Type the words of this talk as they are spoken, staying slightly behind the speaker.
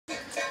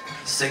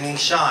singing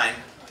Shine,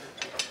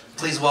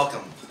 please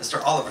welcome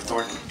Mr. Oliver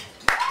Thornton.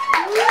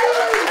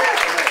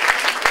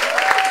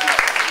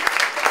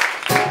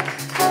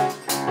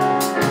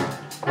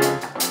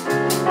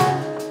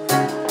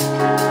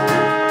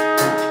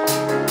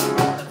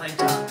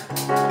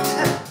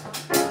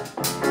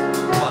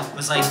 What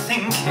was I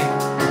thinking?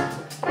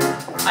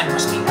 I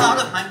must be out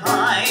of my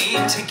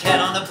mind to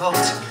get on a boat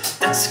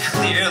that's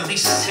clearly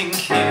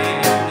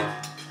sinking.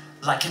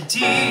 Like a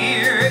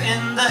deer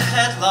in the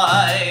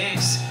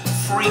headlights,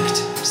 freaked,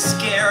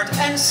 scared,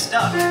 and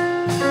stuck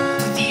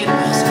with the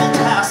impossible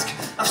task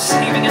of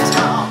saving a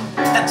town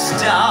that's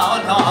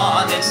down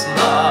on its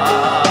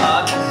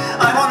luck.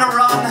 I wanna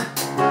run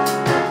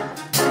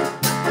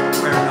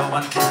where no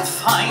one can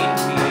find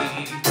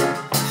me,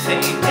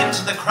 fade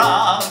into the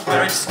crowd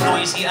where it's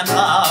noisy and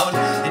loud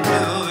in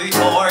New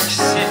York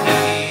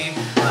City.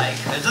 I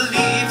could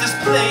leave this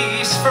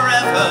place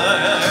forever,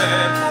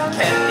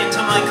 get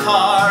into my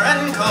car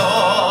and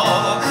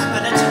go,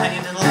 but a tiny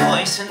little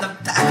voice in the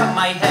back of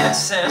my head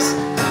says,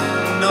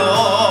 no.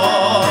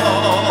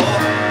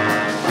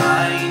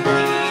 I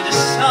need a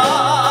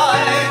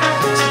sign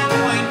to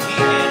point me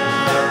in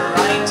the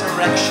right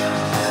direction,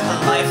 a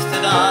life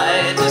that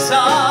I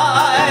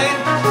design,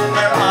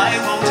 where I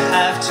won't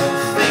have to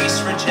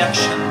face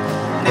rejection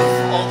if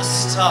all the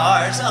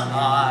stars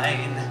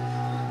align.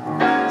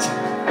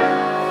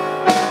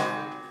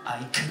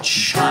 I could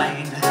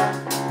shine.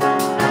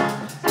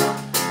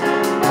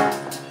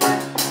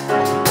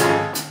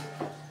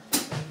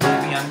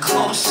 Maybe I'm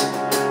close.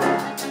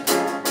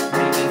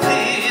 Maybe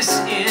this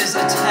is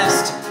a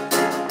test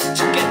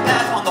to get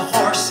back on the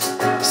horse,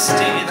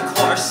 stay the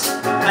course,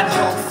 and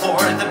hope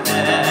for the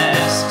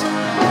best.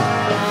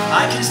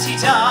 I can see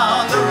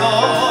down the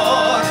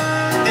road,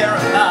 there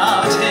are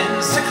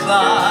mountains to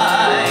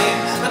climb,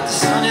 but the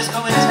sun is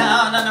going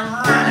down and I'm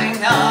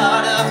running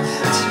out of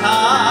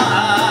time.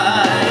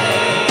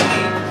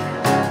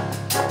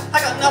 I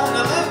got nothing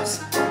to lose.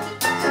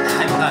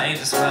 I might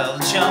as well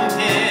jump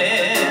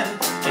in,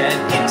 get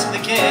into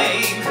the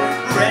game,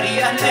 ready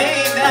and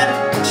aim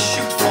and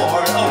shoot for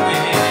a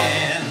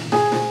win.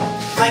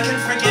 I can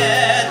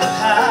forget the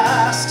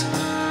past,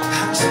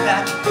 bounce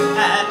back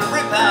and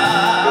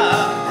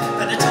rebound,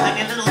 but a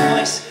tiny little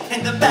voice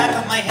in the back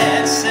of my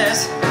head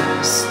says,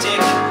 stick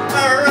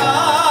around.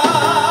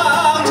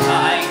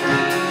 I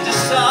need a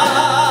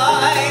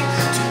sign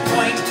to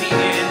point me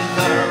in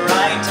the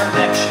right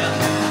direction,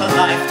 a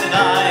life that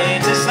I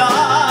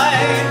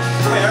design,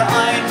 where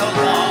I no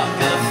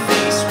longer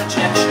face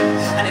rejection,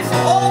 and if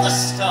all the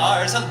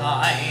stars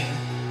align,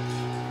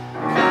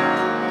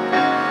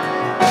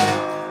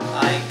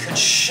 I could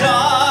shine.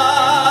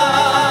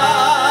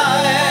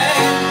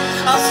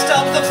 I'll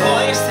stop the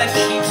voice that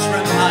keeps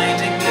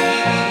reminding me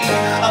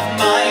of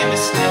my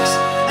mistakes,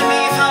 and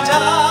be found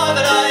out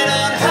that I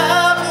don't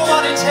have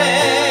what it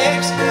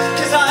takes,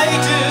 'cause I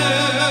do,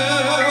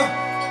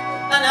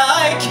 and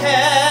I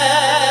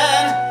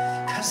can,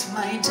 'cause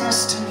my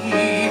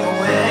destiny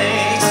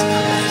awaits.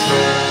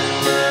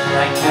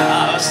 Right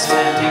now,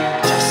 standing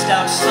just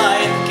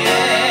outside the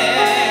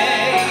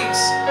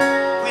gates,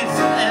 with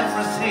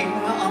everything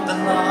on the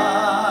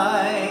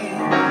line.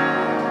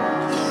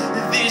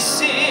 This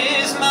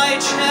is my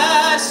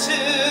chance to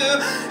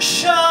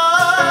shine.